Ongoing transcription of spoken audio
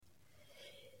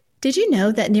Did you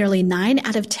know that nearly 9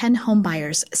 out of 10 home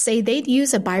buyers say they'd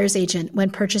use a buyer's agent when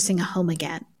purchasing a home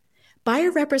again? Buyer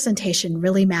representation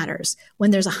really matters when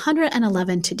there's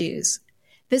 111 to-dos.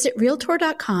 Visit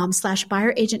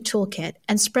Realtor.com/buyer agent toolkit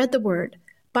and spread the word.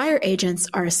 Buyer agents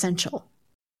are essential.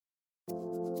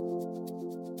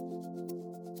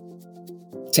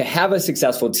 To have a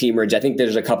successful teamerage, I think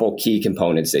there's a couple key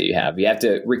components that you have. You have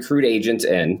to recruit agents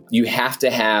in. You have to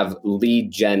have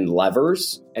lead gen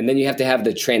levers. And then you have to have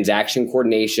the transaction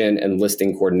coordination and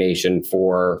listing coordination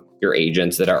for your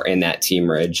agents that are in that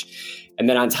teamerage. And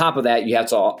then on top of that, you have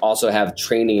to also have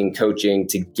training and coaching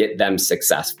to get them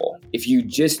successful. If you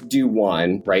just do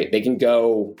one, right, they can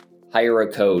go hire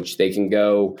a coach. They can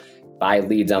go buy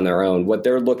leads on their own. What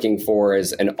they're looking for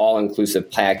is an all-inclusive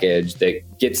package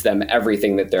that gets them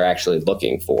everything that they're actually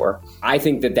looking for. I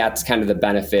think that that's kind of the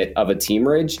benefit of a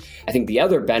teamerage. I think the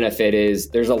other benefit is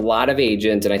there's a lot of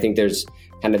agents, and I think there's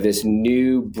kind of this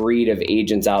new breed of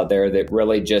agents out there that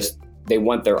really just, they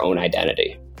want their own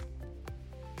identity.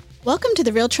 Welcome to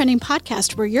the Real Trending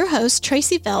Podcast, where your host,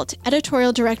 Tracy Velt,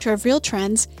 editorial director of Real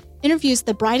Trends, interviews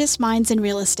the brightest minds in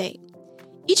real estate.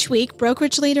 Each week,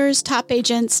 brokerage leaders, top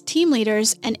agents, team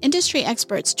leaders, and industry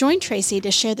experts join Tracy to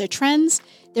share their trends,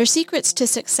 their secrets to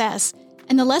success,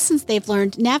 and the lessons they've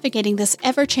learned navigating this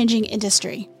ever-changing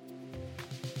industry.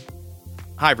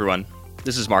 Hi, everyone.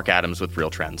 This is Mark Adams with Real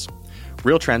Trends.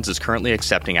 Real Trends is currently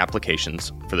accepting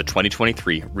applications for the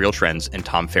 2023 Real Trends and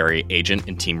Tom Ferry Agent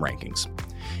and Team Rankings.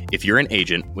 If you're an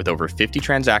agent with over 50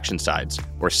 transaction sides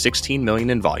or $16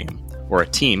 million in volume, or a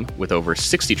team with over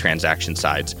 60 transaction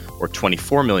sides or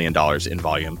 $24 million in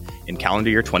volume in calendar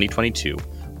year 2022,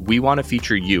 we want to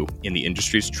feature you in the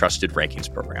industry's trusted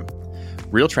rankings program.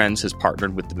 Real Trends has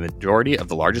partnered with the majority of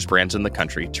the largest brands in the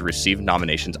country to receive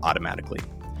nominations automatically.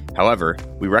 However,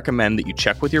 we recommend that you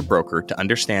check with your broker to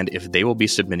understand if they will be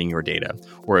submitting your data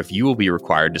or if you will be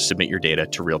required to submit your data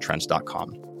to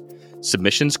realtrends.com.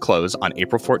 Submissions close on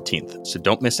April 14th, so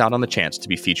don't miss out on the chance to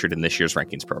be featured in this year's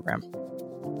rankings program.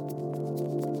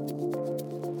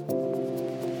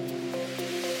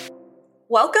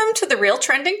 Welcome to the Real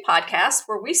Trending Podcast,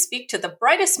 where we speak to the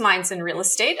brightest minds in real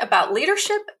estate about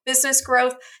leadership, business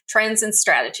growth, trends, and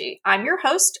strategy. I'm your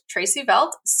host, Tracy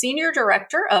Velt, Senior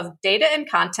Director of Data and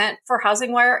Content for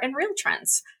HousingWire and Real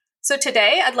Trends. So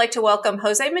today, I'd like to welcome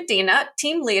Jose Medina,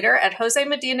 Team Leader at Jose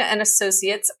Medina and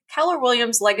Associates, Keller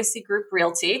Williams Legacy Group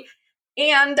Realty,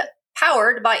 and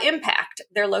powered by Impact.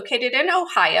 They're located in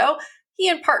Ohio. He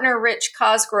and partner Rich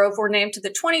Cosgrove were named to the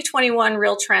 2021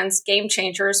 Real Trends Game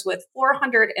Changers with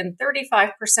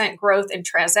 435% growth in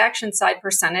transaction side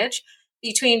percentage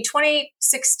between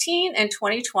 2016 and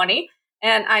 2020.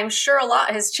 And I'm sure a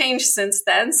lot has changed since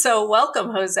then. So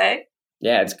welcome, Jose.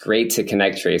 Yeah, it's great to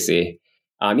connect, Tracy.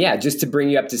 Just to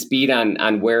bring you up to speed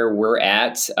on where we're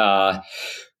at.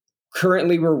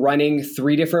 Currently, we're running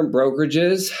 3 different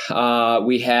brokerages.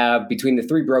 We have, between the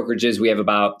 3 brokerages, we have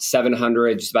about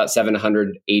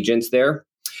 700 agents there.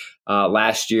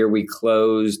 Last year, we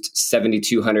closed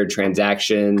 7,200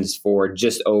 transactions for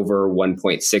just over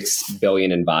 $1.6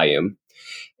 billion in volume.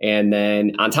 And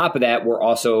then on top of that, I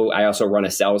also run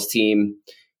a sales team.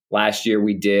 Last year,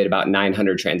 we did about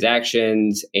 900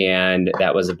 transactions, and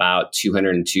that was about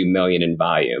 $202 million in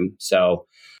volume. So,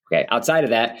 okay, outside of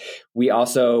that, we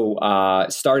also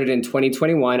started in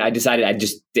 2021. I decided I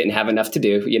just didn't have enough to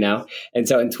do, And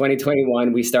so in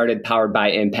 2021, we started Powered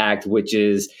by Impact, which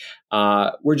is,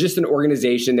 we're just an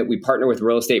organization that we partner with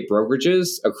real estate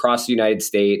brokerages across the United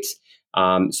States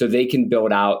so they can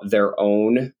build out their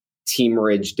own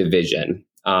teamerage division.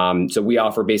 So we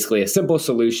offer basically a simple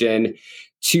solution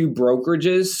to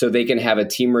brokerages so they can have a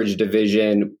teamerage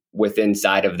division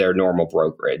inside of their normal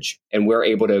brokerage. And we're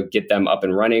able to get them up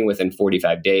and running within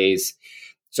 45 days.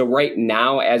 So right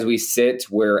now, as we sit,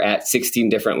 we're at 16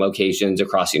 different locations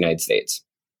across the United States.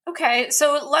 Okay,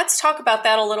 so let's talk about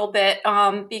that a little bit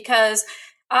because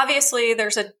obviously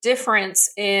there's a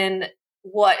difference in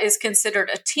what is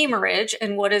considered a teamerage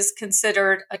and what is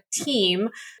considered a team.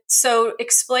 So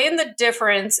explain the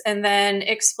difference and then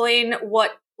explain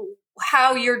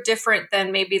how you're different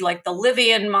than maybe like the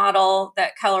Livian model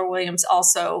that Keller Williams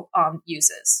also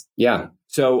uses. Yeah.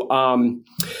 So,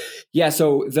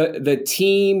 so the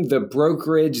team, the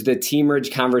brokerage, the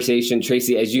teamerage conversation,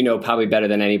 Tracy, as you know, probably better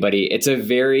than anybody, it's a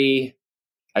very,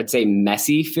 I'd say,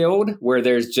 messy field where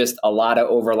there's just a lot of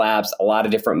overlaps, a lot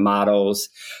of different models.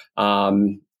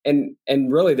 And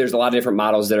really, there's a lot of different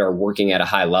models that are working at a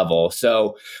high level.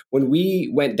 So when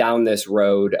we went down this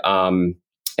road,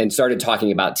 and started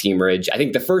talking about teamerage, I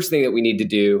think the first thing that we need to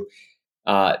do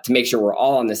to make sure we're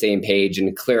all on the same page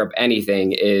and clear up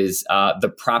anything is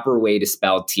the proper way to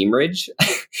spell teamerage.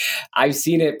 I've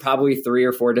seen it probably 3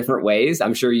 or 4 different ways.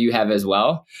 I'm sure you have as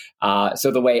well.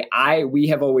 So the way we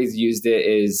have always used it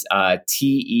is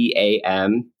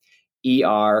TEAMERAGE.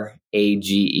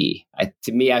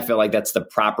 To me, I feel like that's the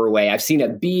proper way. I've seen a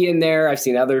B in there. I've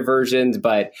seen other versions,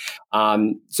 but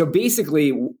so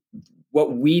basically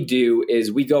what we do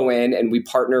is we go in and we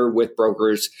partner with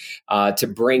brokers to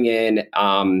bring in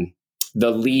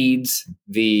the leads,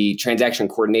 the transaction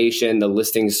coordination, the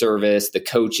listing service, the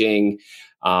coaching,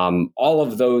 all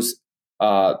of those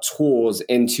tools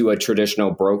into a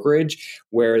traditional brokerage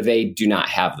where they do not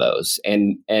have those.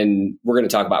 And we're going to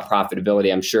talk about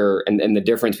profitability, I'm sure, and the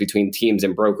difference between teams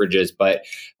and brokerages. But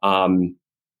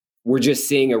we're just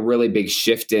seeing a really big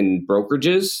shift in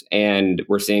brokerages, and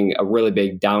we're seeing a really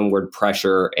big downward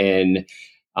pressure in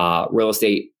real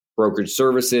estate brokerage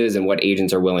services and what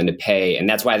agents are willing to pay. And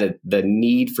that's why the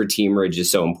need for teamerage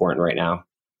is so important right now.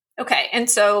 Okay. And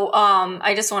so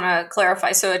I just want to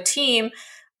clarify. So a team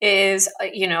is,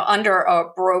 under a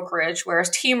brokerage, whereas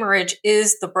teamerage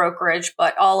is the brokerage,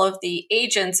 but all of the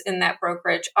agents in that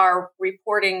brokerage are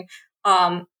reporting,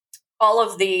 all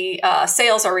of the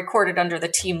sales are recorded under the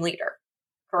team leader,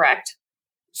 correct?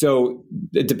 So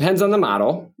it depends on the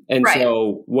model. And right.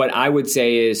 So what I would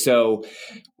say is, so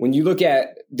when you look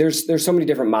at, there's so many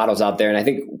different models out there. And I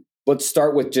think let's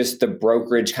start with just the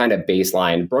brokerage kind of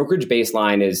baseline. Brokerage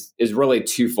baseline is really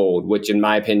twofold, which in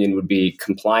my opinion would be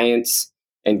compliance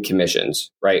and commissions,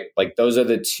 right? Like those are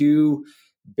the two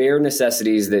bare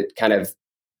necessities that kind of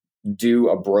do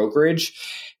a brokerage.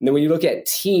 And then when you look at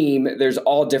team, there's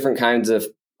all different kinds of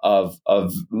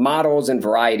models and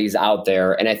varieties out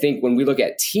there. And I think when we look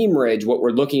at teamerage, what we're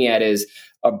looking at is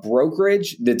a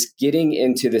brokerage that's getting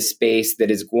into the space that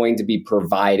is going to be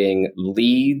providing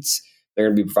leads. They're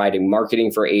going to be providing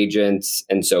marketing for agents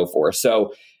and so forth.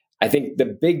 So I think the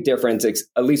big difference,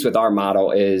 at least with our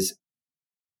model, is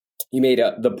you made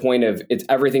the point of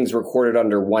everything's recorded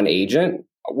under one agent.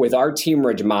 With our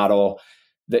teamerage model,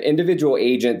 the individual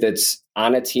agent that's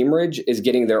on a teamerage is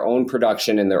getting their own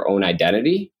production and their own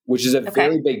identity, which is a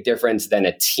very big difference than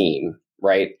a team,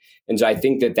 right? And so I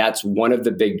think that that's one of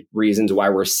the big reasons why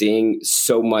we're seeing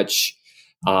so much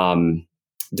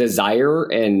desire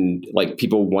and like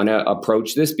people want to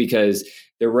approach this, because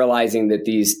they're realizing that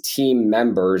these team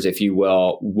members, if you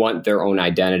will, want their own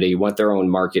identity, want their own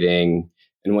marketing,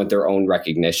 and want their own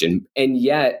recognition. And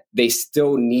yet they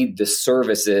still need the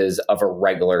services of a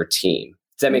regular team.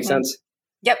 Does that make sense?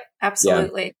 Yep,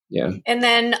 absolutely. Yeah. And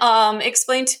then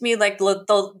explain to me like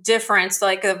the difference,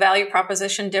 like the value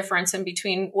proposition difference in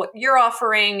between what you're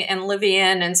offering and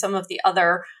Livian and some of the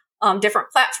other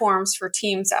different platforms for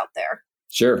teams out there.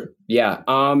 Sure. Yeah.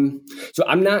 So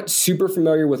I'm not super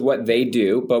familiar with what they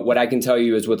do, but what I can tell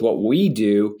you is with what we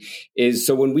do is,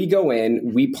 so when we go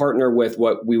in, we partner with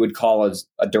what we would call as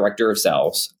a director of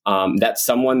sales. That's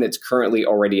someone that's currently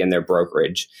already in their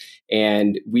brokerage.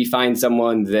 And we find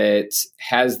someone that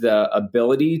has the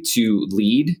ability to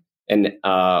lead and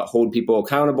hold people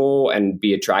accountable and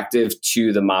be attractive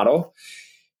to the model.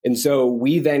 And so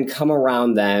we then come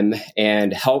around them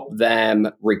and help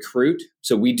them recruit.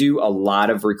 So we do a lot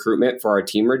of recruitment for our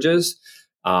teamerages.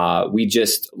 We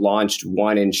just launched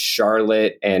one in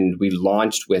Charlotte, and we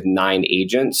launched with 9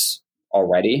 agents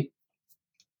already.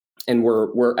 And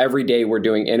we're every day we're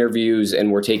doing interviews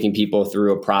and we're taking people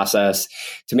through a process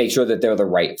to make sure that they're the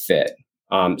right fit.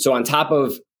 So on top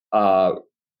of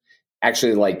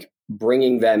actually like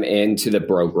bringing them into the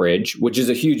brokerage, which is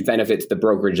a huge benefit to the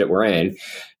brokerage that we're in,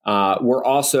 we're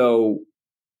also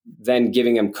then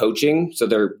giving them coaching. So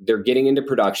they're getting into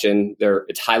production.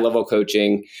 It's high level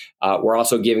coaching. We're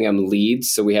also giving them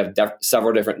leads. So we have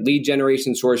several different lead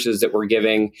generation sources that we're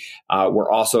giving. We're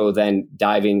also then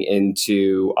diving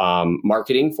into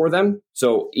marketing for them.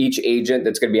 So each agent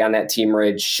that's going to be on that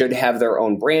teamerage should have their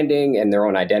own branding and their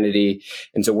own identity.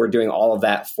 And so we're doing all of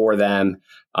that for them,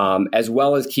 as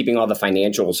well as keeping all the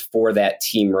financials for that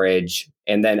teamerage.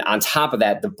 And then on top of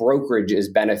that, the brokerage is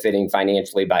benefiting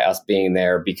financially by us being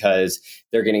there because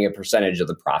they're getting a percentage of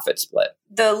the profit split.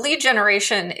 The lead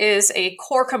generation is a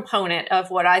core component of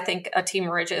what I think a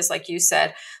teamerage is, like you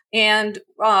said. And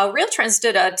RealTrends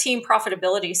did a team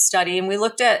profitability study, and we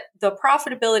looked at the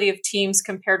profitability of teams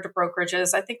compared to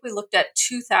brokerages. I think we looked at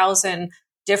 2,000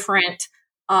 different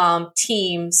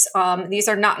teams. These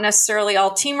are not necessarily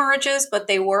all teamerages, but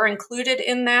they were included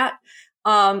in that.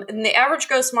 And the average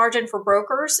gross margin for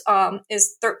brokers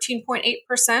is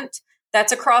 13.8%.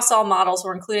 That's across all models.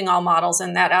 We're including all models,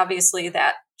 and that obviously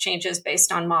that changes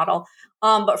based on model.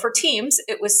 But for teams,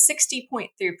 it was 60.3%.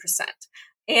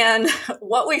 And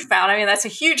what we found, I mean, that's a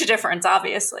huge difference,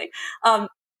 obviously.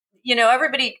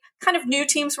 Everybody kind of knew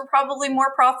teams were probably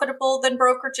more profitable than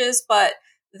brokerages, but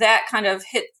that kind of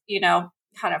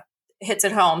hits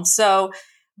it home. So,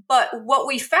 but what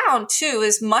we found too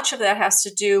is much of that has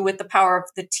to do with the power of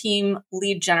the team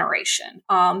lead generation.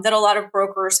 That a lot of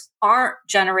brokers aren't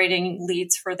generating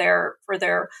leads for their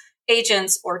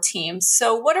agents or teams.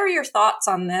 So, what are your thoughts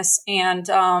on this? And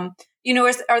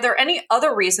are there any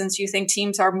other reasons you think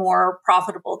teams are more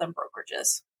profitable than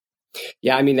brokerages?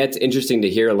 Yeah, I mean, that's interesting to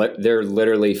hear. They're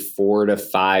literally 4 to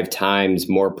 5 times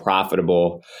more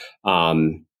profitable.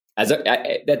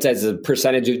 That's as a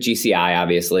percentage of GCI,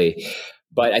 obviously.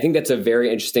 But I think that's a very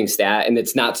interesting stat. And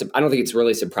I don't think it's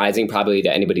really surprising probably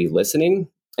to anybody listening.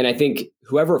 And I think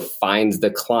whoever finds the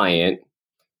client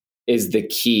is the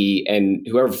key. And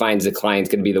whoever finds the client is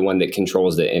going to be the one that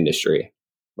controls the industry.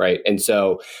 Right. And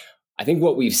so I think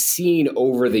what we've seen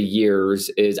over the years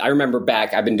is, I remember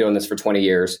back, I've been doing this for 20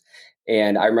 years.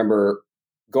 And I remember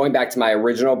going back to my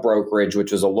original brokerage,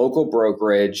 which was a local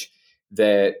brokerage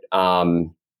that,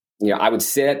 I would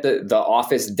sit at the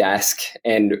office desk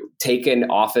and take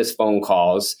in office phone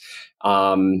calls.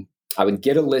 I would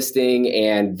get a listing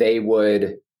and they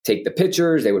would take the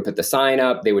pictures, they would put the sign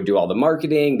up, they would do all the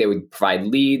marketing, they would provide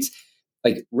leads.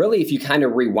 Like really, if you kind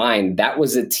of rewind, that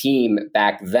was a team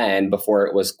back then before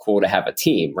it was cool to have a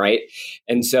team, right?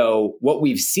 And so what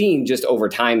we've seen just over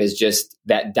time is just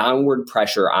that downward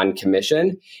pressure on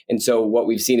commission. And so what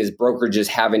we've seen is brokerages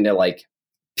having to like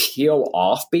peel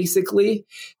off, basically.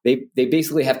 They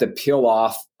basically have to peel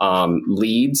off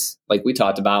leads, like we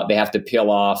talked about. They have to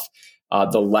peel off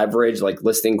the leverage, like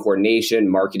listing coordination,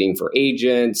 marketing for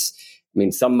agents. I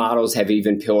mean, some models have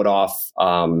even peeled off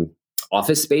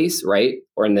office space, right?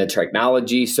 Or in the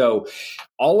technology. So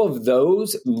all of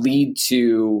those lead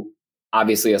to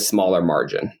obviously a smaller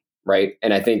margin, right?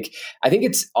 And I think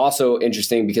it's also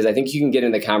interesting because I think you can get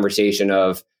in the conversation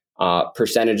of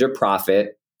percentage of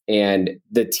profit, and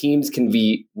the teams can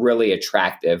be really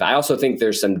attractive. I also think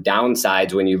there's some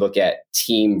downsides when you look at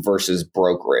team versus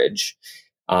brokerage.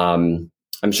 I'm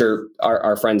sure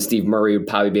our friend Steve Murray would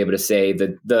probably be able to say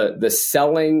that the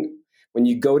selling, when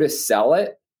you go to sell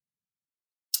it,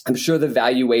 I'm sure the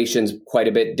valuation's quite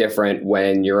a bit different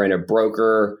when you're in a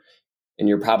broker and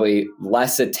you're probably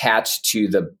less attached to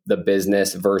the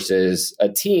business versus a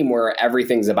team where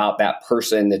everything's about that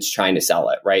person that's trying to sell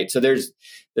it, right? So there's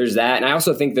that. And I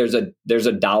also think there's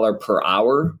a dollar per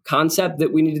hour concept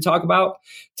that we need to talk about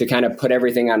to kind of put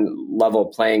everything on level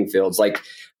playing fields. Like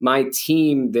my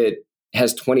team that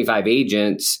has 25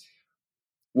 agents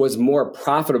was more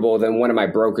profitable than one of my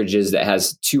brokerages that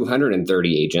has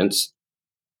 230 agents.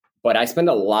 But I spend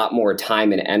a lot more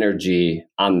time and energy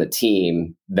on the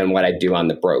team than what I do on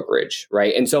the brokerage,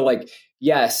 right? And so like,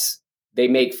 yes, they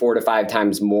make 4 to 5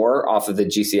 times more off of the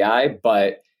GCI,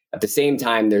 but at the same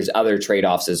time, there's other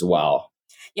trade-offs as well.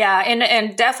 Yeah,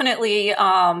 and definitely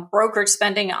brokerage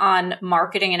spending on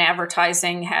marketing and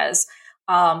advertising has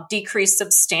decreased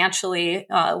substantially.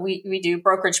 We do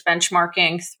brokerage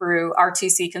benchmarking through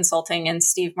RTC Consulting and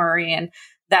Steve Murray, and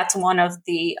that's one of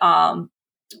the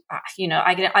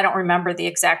I don't remember the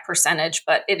exact percentage,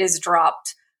 but it has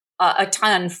dropped a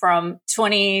ton from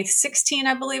 2016,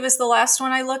 I believe is the last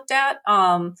one I looked at.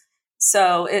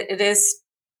 So it is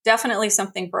definitely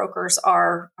something brokers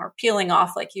are peeling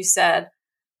off, like you said.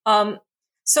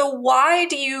 So why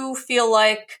do you feel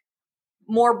like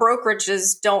more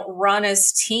brokerages don't run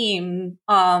as team,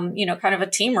 kind of a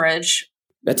teamerage?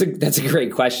 That's a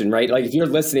great question, right? Like if you're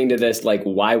listening to this, like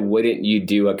why wouldn't you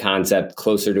do a concept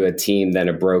closer to a team than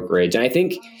a brokerage? And I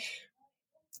think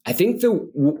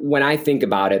when I think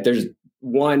about it, there's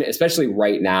one, especially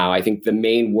right now, I think the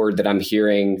main word that I'm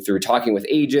hearing through talking with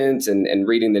agents and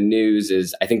reading the news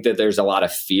is I think that there's a lot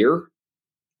of fear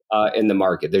in the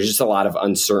market. There's just a lot of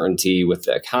uncertainty with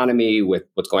the economy, with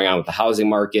what's going on with the housing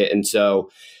market. And so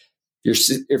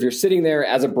if you're sitting there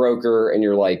as a broker and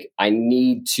you're like, I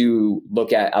need to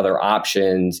look at other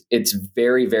options, it's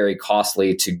very, very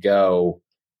costly to go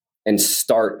and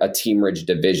start a teamerage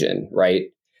division, right?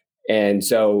 And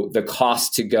so the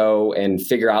cost to go and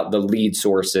figure out the lead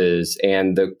sources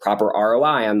and the proper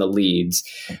ROI on the leads,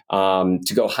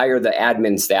 to go hire the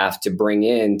admin staff to bring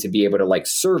in to be able to like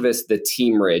service the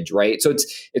teamerage, right? So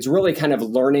it's really kind of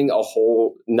learning a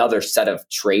whole another set of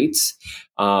traits.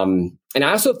 And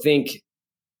I also think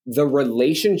the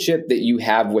relationship that you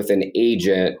have with an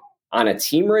agent on a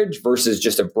teamerage versus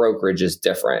just a brokerage is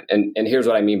different. And here's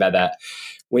what I mean by that.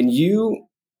 When you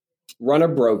run a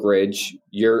brokerage,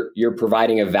 you're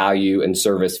providing a value and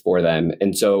service for them.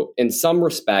 And so in some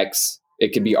respects,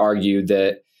 it could be argued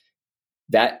that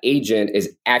that agent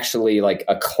is actually like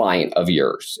a client of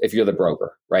yours if you're the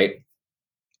broker, right?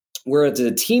 Whereas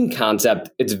a team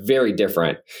concept, it's very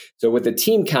different. So with the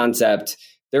team concept,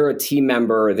 they're a team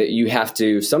member that you have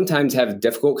to sometimes have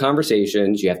difficult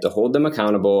conversations. You have to hold them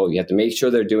accountable. You have to make sure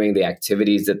they're doing the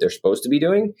activities that they're supposed to be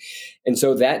doing. And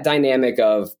so that dynamic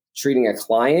of treating a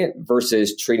client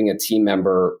versus treating a team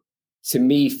member, to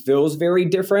me, feels very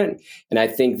different. And I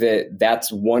think that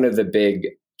that's one of the big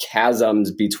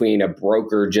chasms between a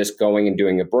broker just going and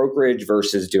doing a brokerage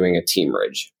versus doing a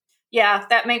teamerage. Yeah,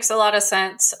 that makes a lot of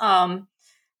sense.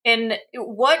 And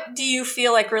what do you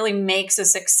feel like really makes a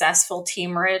successful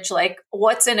teamerage? Like,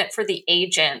 what's in it for the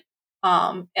agent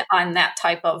on that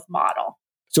type of model?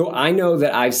 So I know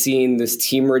that I've seen this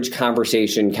teamerage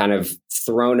conversation kind of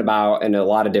thrown about in a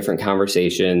lot of different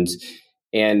conversations.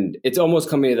 And it's almost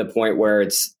coming to the point where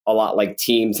it's a lot like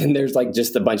teams and there's like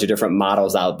just a bunch of different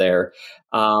models out there.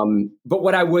 But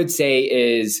what I would say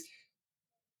is,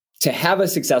 to have a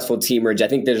successful teamerage, I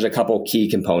think there's a couple key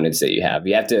components that you have.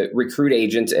 You have to recruit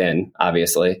agents in,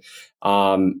 obviously.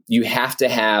 You have to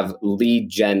have lead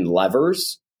gen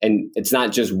levers, and it's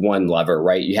not just one lever,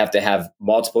 right? You have to have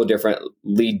multiple different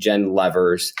lead gen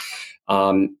levers.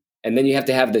 And then you have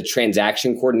to have the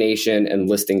transaction coordination and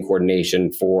listing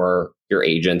coordination for your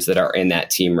agents that are in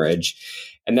that teamerage.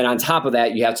 And then on top of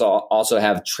that, you have to also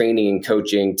have training and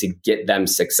coaching to get them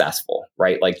successful,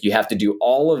 right? Like you have to do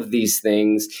all of these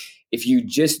things. If you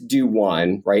just do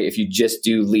one, right? If you just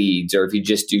do leads or if you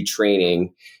just do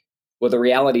training, well, the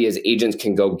reality is agents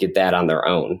can go get that on their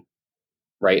own,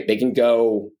 right? They can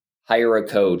go hire a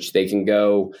coach. They can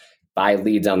go buy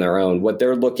leads on their own. What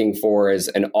they're looking for is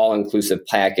an all-inclusive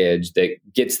package that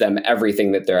gets them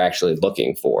everything that they're actually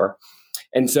looking for.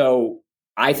 And so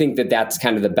I think that that's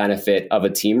kind of the benefit of a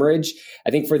teamerage.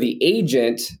 I think for the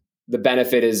agent, the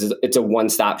benefit is it's a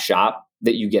one-stop shop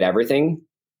that you get everything.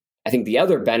 I think the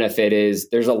other benefit is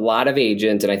there's a lot of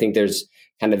agents, and I think there's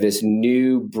kind of this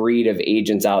new breed of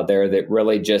agents out there that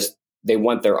really just, they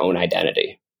want their own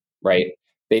identity, right?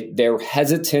 They're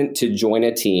hesitant to join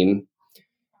a team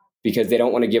because they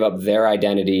don't want to give up their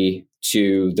identity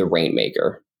to the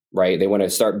rainmaker, right? They want to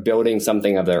start building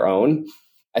something of their own.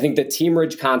 I think the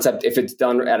teamerage concept, if it's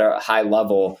done at a high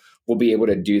level, will be able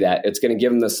to do that. It's going to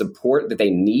give them the support that they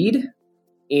need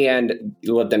and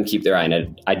let them keep their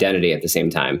identity at the same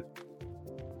time.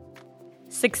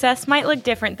 Success might look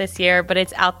different this year, but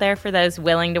it's out there for those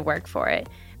willing to work for it.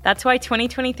 That's why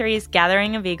 2023's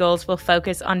Gathering of Eagles will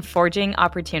focus on forging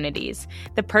opportunities,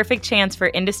 the perfect chance for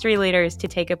industry leaders to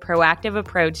take a proactive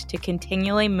approach to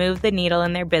continually move the needle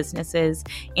in their businesses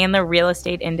and the real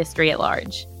estate industry at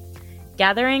large.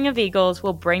 Gathering of Eagles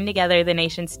will bring together the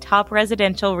nation's top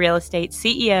residential real estate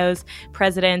CEOs,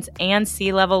 presidents, and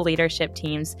C-level leadership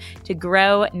teams to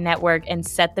grow, network, and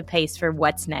set the pace for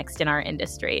what's next in our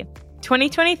industry.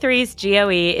 2023's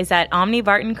GOE is at Omni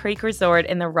Barton Creek Resort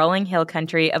in the Rolling Hill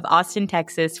Country of Austin,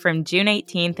 Texas from June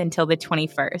 18th until the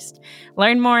 21st.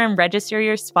 Learn more and register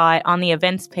your spot on the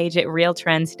events page at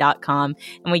realtrends.com,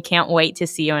 and we can't wait to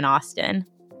see you in Austin.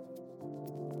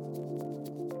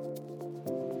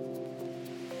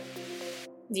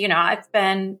 You know, I've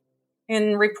been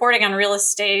in reporting on real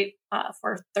estate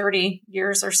for 30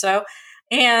 years or so.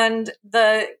 And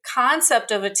the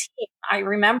concept of a team, I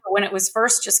remember when it was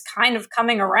first just kind of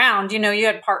coming around, you know, you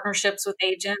had partnerships with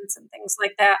agents and things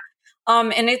like that.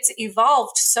 And it's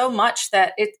evolved so much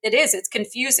that it's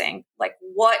confusing. Like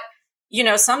what, you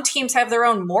know, some teams have their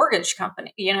own mortgage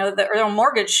company, you know, their own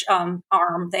mortgage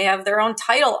arm. They have their own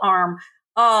title arm.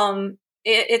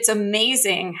 It's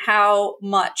amazing how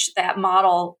much that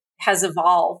model has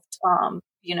evolved,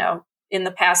 you know, in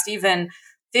the past even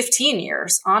 15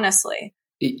 years, honestly.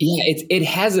 Yeah, it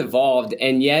has evolved.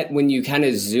 And yet when you kind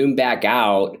of zoom back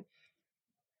out,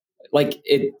 like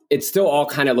it still all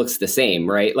kind of looks the same,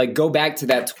 right? Like go back to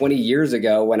that 20 years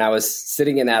ago when I was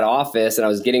sitting in that office and I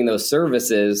was getting those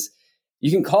services.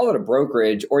 You can call it a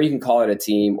brokerage or you can call it a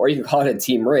team or you can call it a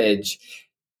teamerage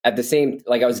at the same,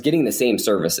 like I was getting the same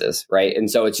services, right? And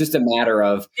so it's just a matter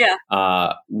of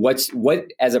what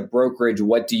as a brokerage,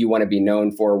 what do you want to be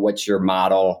known for? What's your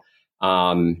model?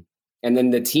 And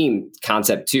then the team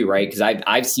concept too, right? Because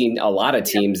I've seen a lot of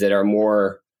teams that are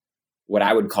more what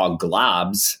I would call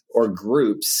globs or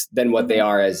groups than what they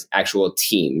are as actual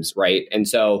teams, right? And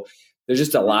so there's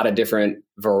just a lot of different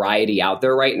variety out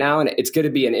there right now. And it's going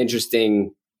to be an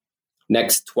interesting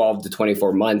next 12 to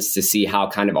 24 months to see how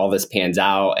kind of all this pans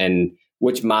out and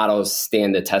which models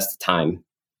stand the test of time.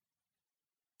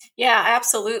 Yeah,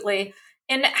 absolutely.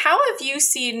 And how have you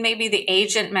seen maybe the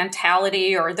agent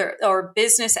mentality or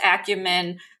business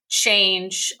acumen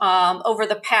change over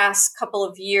the past couple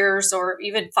of years or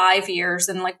even 5 years?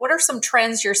 And like, what are some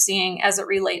trends you're seeing as it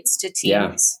relates to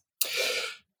teams? Yeah.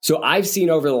 So I've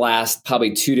seen over the last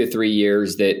probably 2 to 3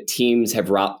 years that teams have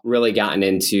really gotten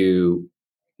into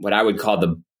what I would call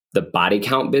the body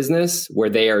count business, where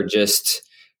they are just,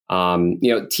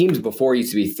 teams before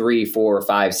used to be 3, 4,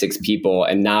 5, 6 people.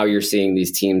 And now you're seeing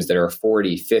these teams that are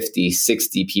 40, 50,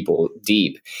 60 people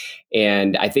deep.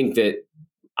 And I think that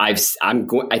I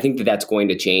think that that's going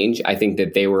to change. I think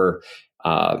that they were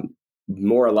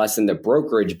more or less in the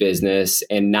brokerage business.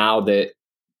 And now that,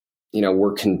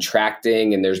 we're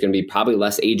contracting and there's going to be probably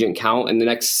less agent count in the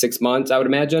next 6 months, I would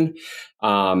imagine.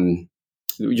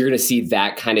 You're going to see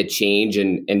that kind of change,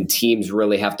 and teams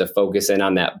really have to focus in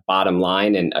on that bottom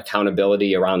line and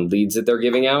accountability around leads that they're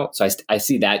giving out. So I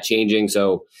see that changing.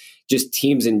 So just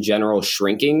teams in general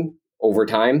shrinking over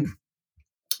time.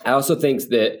 I also think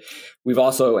that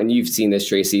and you've seen this,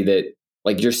 Tracy, that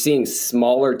like you're seeing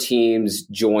smaller teams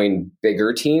join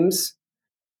bigger teams.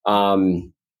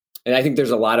 And I think there's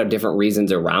a lot of different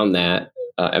reasons around that.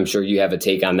 I'm sure you have a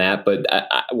take on that, but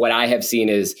what I have seen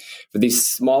is for these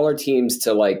smaller teams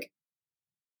to like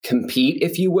compete,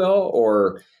 if you will,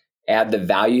 or add the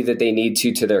value that they need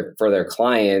for their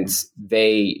clients,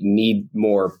 they need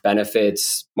more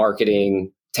benefits,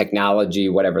 marketing, technology,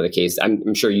 whatever the case.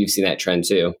 I'm sure you've seen that trend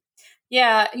too.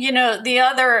 Yeah. The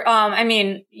other,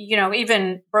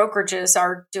 even brokerages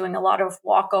are doing a lot of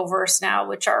walkovers now,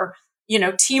 which are,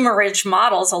 teamerage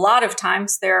models. A lot of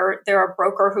times they're a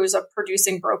broker who's a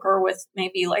producing broker with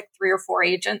maybe like 3 or 4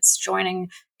 agents joining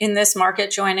in this market,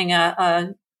 joining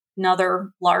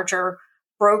another larger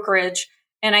brokerage.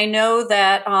 And I know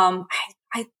that,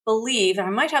 I believe, and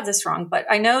I might have this wrong, but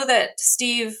I know that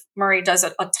Steve Murray does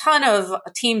a ton of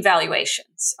team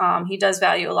valuations. He does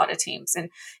value a lot of teams, and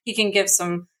he can give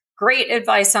some great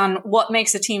advice on what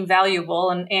makes a team valuable.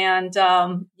 And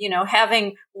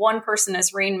having one person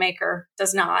as rainmaker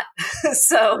does not.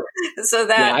 so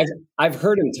that. Yeah, I've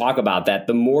heard him talk about that.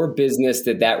 The more business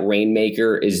that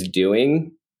rainmaker is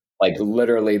doing, like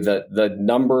literally the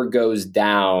number goes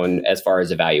down as far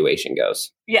as evaluation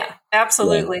goes. Yeah,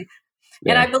 absolutely.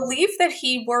 Yeah. And I believe that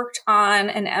he worked on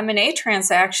an M&A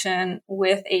transaction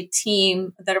with a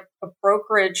team that a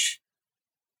brokerage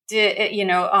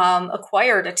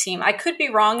acquired a team. I could be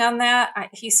wrong on that.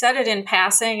 He said it in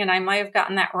passing, and I might have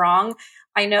gotten that wrong.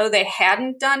 I know they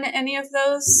hadn't done any of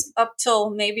those up till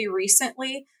maybe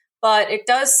recently, but it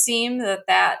does seem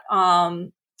that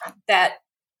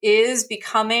is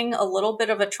becoming a little bit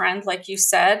of a trend, like you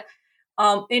said.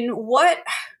 How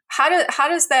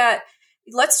does that?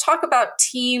 Let's talk about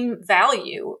team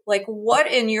value. Like, what,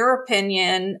 in your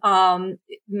opinion,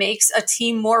 makes a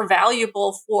team more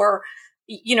valuable for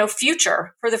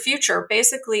the future?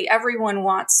 Basically, everyone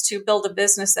wants to build a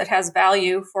business that has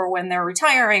value for when they're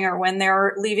retiring or when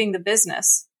they're leaving the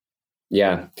business.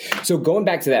 Yeah. So going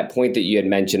back to that point that you had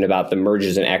mentioned about the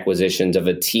mergers and acquisitions of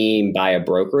a team by a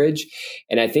brokerage,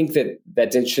 and I think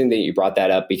that's interesting that you brought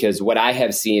that up, because what I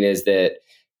have seen is that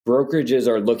brokerages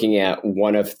are looking at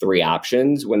one of 3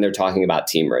 options when they're talking about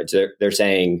teamerage. They're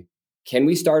saying, can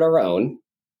we start our own?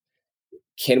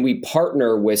 Can we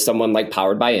partner with someone like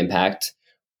Powered by Impact?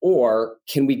 Or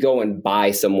can we go and buy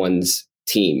someone's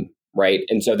team, right?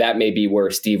 And so that may be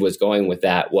where Steve was going with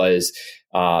that, was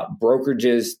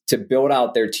brokerages to build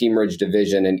out their teamerage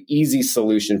division. An easy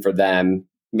solution for them,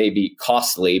 maybe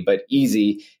costly, but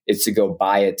easy, is to go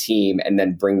buy a team and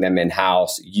then bring them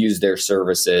in-house, use their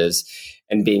services,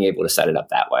 and being able to set it up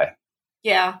that way.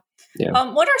 Yeah.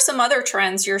 Yeah. What are some other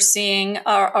trends you're seeing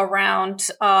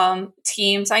around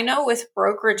teams? I know with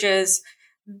brokerages,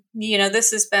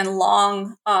 this has been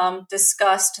long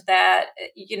discussed that,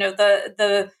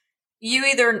 you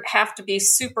either have to be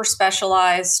super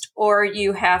specialized or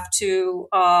you have to,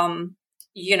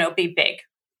 be big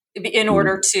in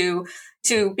order to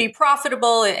be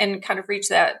profitable and kind of reach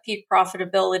that peak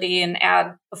profitability and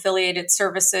add affiliated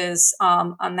services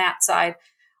on that side.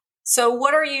 So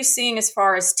what are you seeing as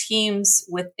far as teams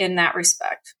within that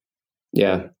respect?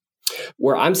 Yeah.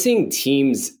 Where I'm seeing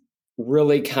teams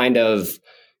really kind of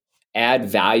add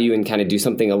value and kind of do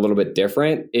something a little bit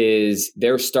different is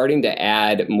they're starting to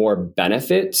add more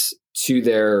benefits to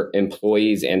their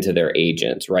employees and to their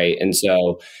agents, right? And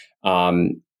so,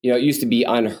 it used to be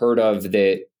unheard of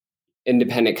that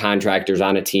independent contractors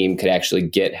on a team could actually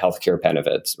get healthcare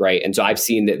benefits, right? And so I've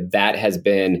seen that has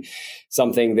been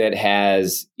something that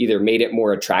has either made it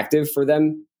more attractive for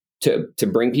them to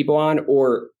bring people on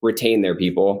or retain their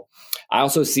people. I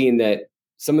also seen that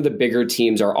some of the bigger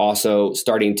teams are also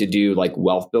starting to do like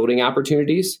wealth building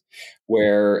opportunities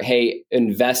where, hey,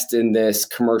 invest in this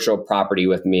commercial property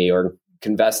with me, or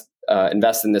invest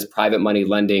in this private money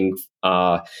lending.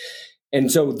 And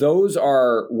so those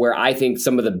are where I think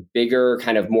some of the bigger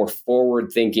kind of more forward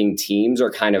thinking teams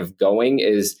are kind of going,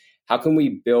 is how can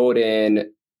we build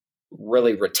in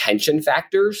really retention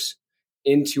factors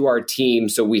into our team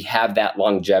so we have that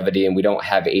longevity and we don't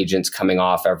have agents coming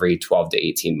off every 12 to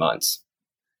 18 months.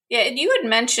 Yeah, and you had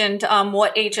mentioned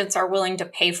what agents are willing to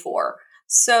pay for.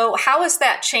 So how has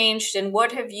that changed, and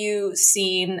what have you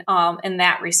seen in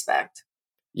that respect?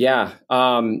 Yeah.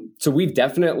 So we've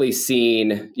definitely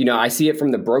seen, I see it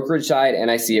from the brokerage side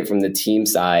and I see it from the team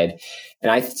side.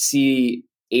 And I see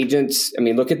agents,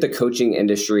 look at the coaching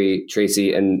industry,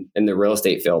 Tracy, and in the real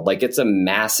estate field. Like, it's a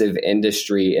massive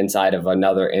industry inside of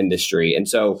another industry. And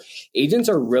so agents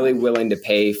are really willing to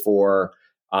pay for,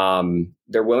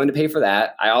 they're willing to pay for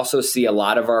that. I also see a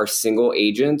lot of our single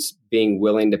agents being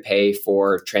willing to pay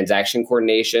for transaction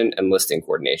coordination and listing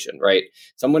coordination, right?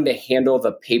 Someone to handle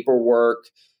the paperwork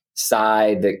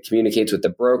side that communicates with the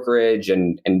brokerage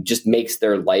and just makes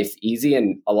their life easy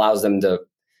and allows them to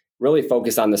really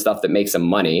focus on the stuff that makes them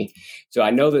money. So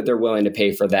I know that they're willing to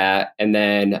pay for that. And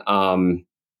then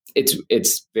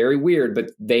it's very weird,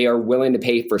 but they are willing to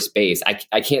pay for space.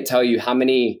 I can't tell you how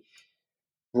many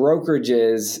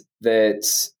brokerages that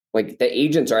like the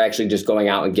agents are actually just going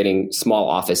out and getting small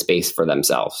office space for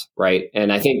themselves. Right.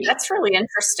 And I think that's really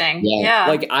interesting. Yeah.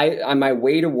 Like on my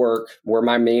way to work, where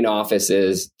my main office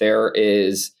is, there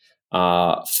is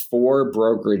 4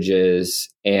 brokerages,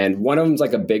 and one of them's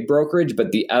like a big brokerage,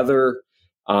 but the other,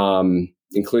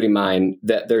 including mine,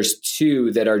 that there's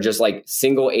 2 that are just like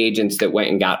single agents that went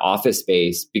and got office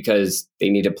space because they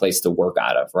need a place to work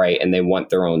out of, right? And they want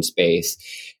their own space.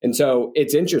 And so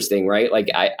it's interesting, right? Like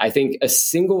I think a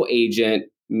single agent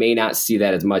may not see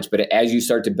that as much, but as you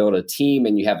start to build a team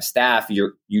and you have a staff,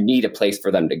 you need a place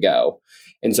for them to go.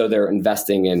 And so they're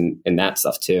investing in that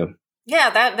stuff too.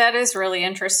 Yeah, that is really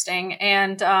interesting.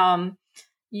 And,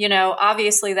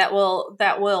 obviously that will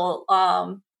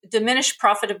diminish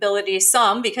profitability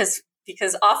some because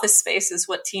office space is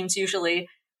what teams usually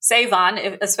save on,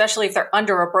 especially if they're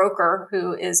under a broker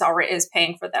who is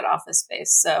paying for that office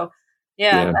space. So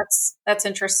yeah. That's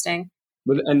interesting.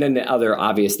 And then the other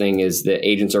obvious thing is that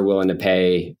agents are willing to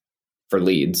pay for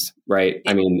leads, right?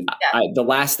 Yeah. The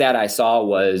last stat I saw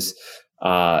was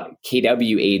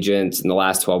KW agents in the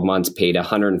last 12 months paid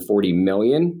 $140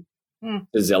 million to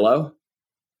Zillow,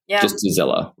 just to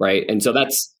Zillow, right? And so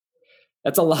that's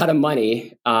a lot of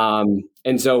money.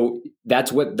 And so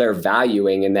that's what they're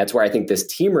valuing. And that's where I think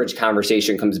this teamerage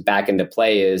conversation comes back into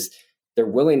play, is they're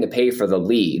willing to pay for the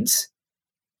leads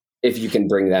if you can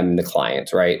bring them the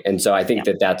clients, right? And so I think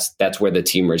that's where the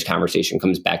teamerage conversation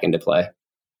comes back into play.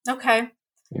 Okay.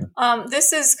 Yeah.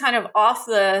 This is kind of off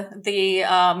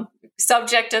the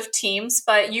subject of teams,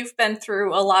 but you've been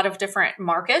through a lot of different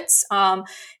markets,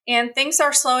 and things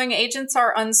are slowing. Agents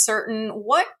are uncertain.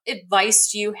 What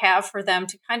advice do you have for them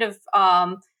to kind of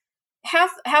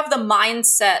have the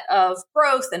mindset of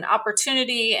growth and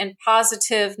opportunity and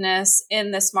positiveness in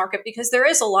this market? Because there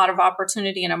is a lot of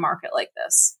opportunity in a market like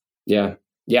this. Yeah,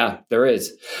 there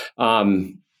is.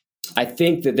 I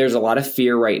think that there's a lot of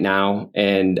fear right now.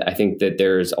 And I think that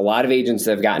there's a lot of agents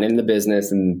that have gotten into the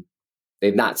business and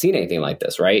they've not seen anything like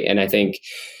this, right? And I think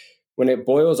when it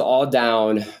boils all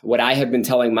down, what I have been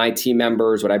telling my team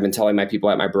members, what I've been telling my people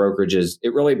at my brokerages,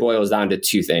 it really boils down to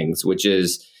 2 things, which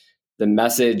is the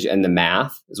message and the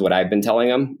math is what I've been telling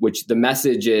them, which the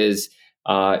message is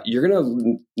you're going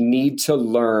to need to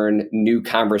learn new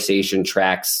conversation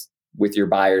tracks with your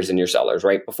buyers and your sellers,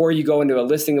 right? Before you go into a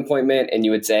listing appointment and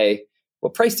you would say,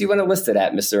 what price do you want to list it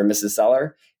at, Mr. or Mrs.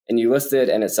 Seller? And you list it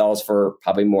and it sells for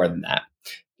probably more than that.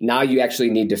 Now you actually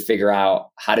need to figure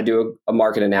out how to do a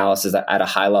market analysis at a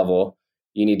high level.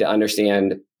 You need to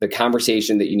understand the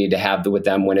conversation that you need to have with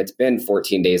them when it's been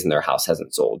 14 days and their house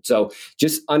hasn't sold. So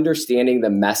just understanding the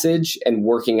message and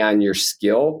working on your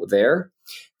skill there.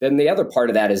 Then the other part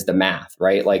of that is the math,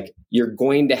 right? Like, you're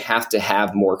going to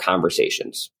have more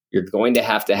conversations. You're going to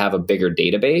have a bigger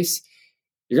database.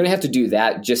 You're going to have to do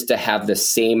that just to have the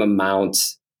same amount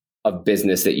of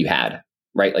business that you had,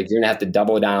 right? Like, you're going to have to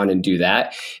double down and do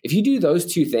that. If you do those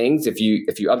 2 things, if you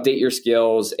update your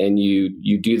skills and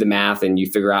you do the math and you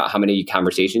figure out how many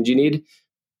conversations you need,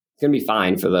 it's going to be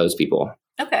fine for those people.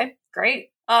 Okay, great.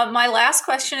 My last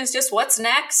question is just, what's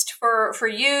next for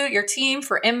you, your team,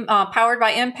 for Powered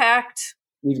by Impact?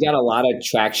 We've got a lot of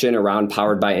traction around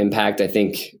Powered by Impact. I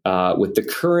think with the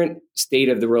current state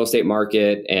of the real estate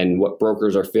market and what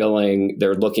brokers are feeling,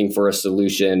 they're looking for a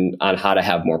solution on how to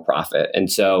have more profit.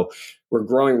 And so we're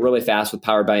growing really fast with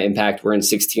Powered by Impact. We're in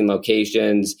 16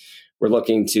 locations. We're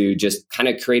looking to just kind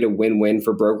of create a win-win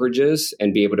for brokerages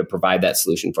and be able to provide that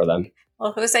solution for them.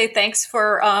 Well, Jose, thanks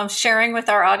for sharing with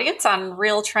our audience on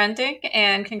Real Trending,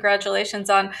 and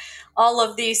congratulations on all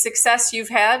of the success you've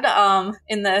had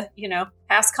in the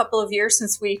past couple of years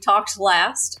since we talked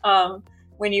last,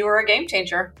 when you were a game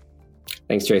changer.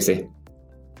 Thanks, Tracy.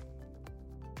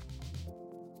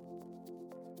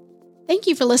 Thank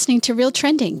you for listening to Real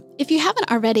Trending. If you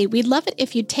haven't already, we'd love it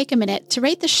if you'd take a minute to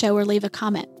rate the show or leave a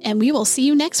comment, and we will see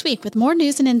you next week with more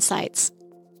news and insights.